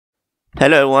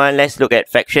Hello everyone, let's look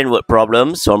at fraction word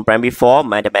problems from primary 4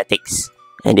 mathematics.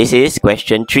 And this is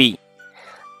question 3.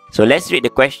 So let's read the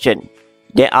question.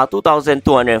 There are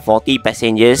 2,240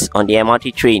 passengers on the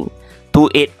MRT train.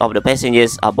 2/8 of the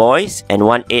passengers are boys and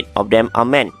 1/8 of them are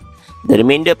men. The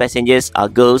remainder passengers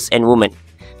are girls and women.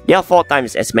 There are 4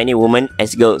 times as many women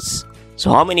as girls.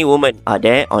 So how many women are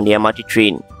there on the MRT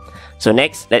train? So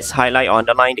next, let's highlight or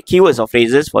underline the keywords or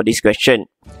phrases for this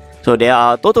question. So there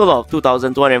are a total of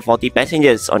 2,240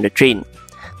 passengers on the train.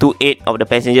 2/8 of the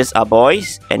passengers are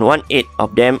boys and 1/8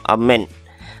 of them are men.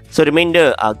 So the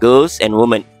remainder are girls and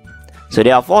women. So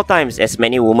there are 4 times as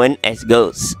many women as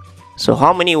girls. So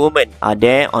how many women are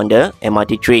there on the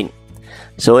MRT train?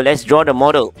 So let's draw the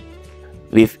model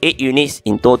with 8 units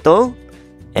in total,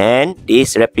 and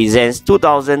this represents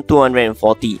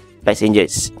 2,240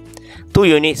 passengers. 2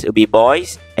 units will be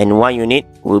boys and 1 unit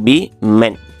will be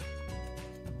men.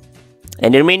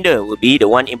 And the remainder will be the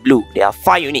one in blue. There are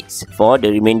 5 units for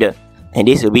the remainder, and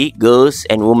this will be girls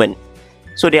and women.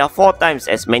 So there are 4 times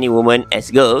as many women as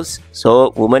girls.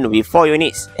 So women will be 4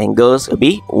 units and girls will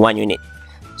be 1 unit.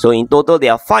 So in total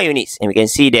there are 5 units, and we can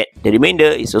see that the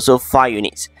remainder is also 5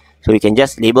 units. So we can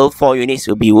just label 4 units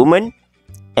will be women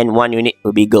and 1 unit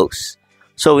will be girls.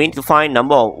 So we need to find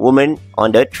number of women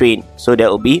on the train. So there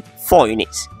will be 4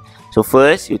 units. So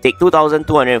first you take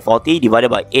 2,240 divided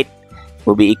by 8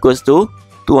 will be equals to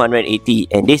 280,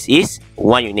 and this is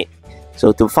 1 unit. So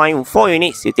to find 4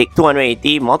 units, you take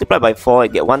 280 multiplied by 4,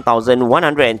 you get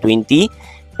 1,120,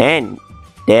 and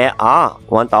there are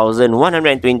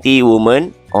 1,120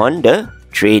 women on the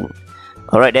train.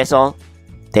 Alright, that's all.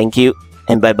 Thank you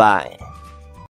and bye bye.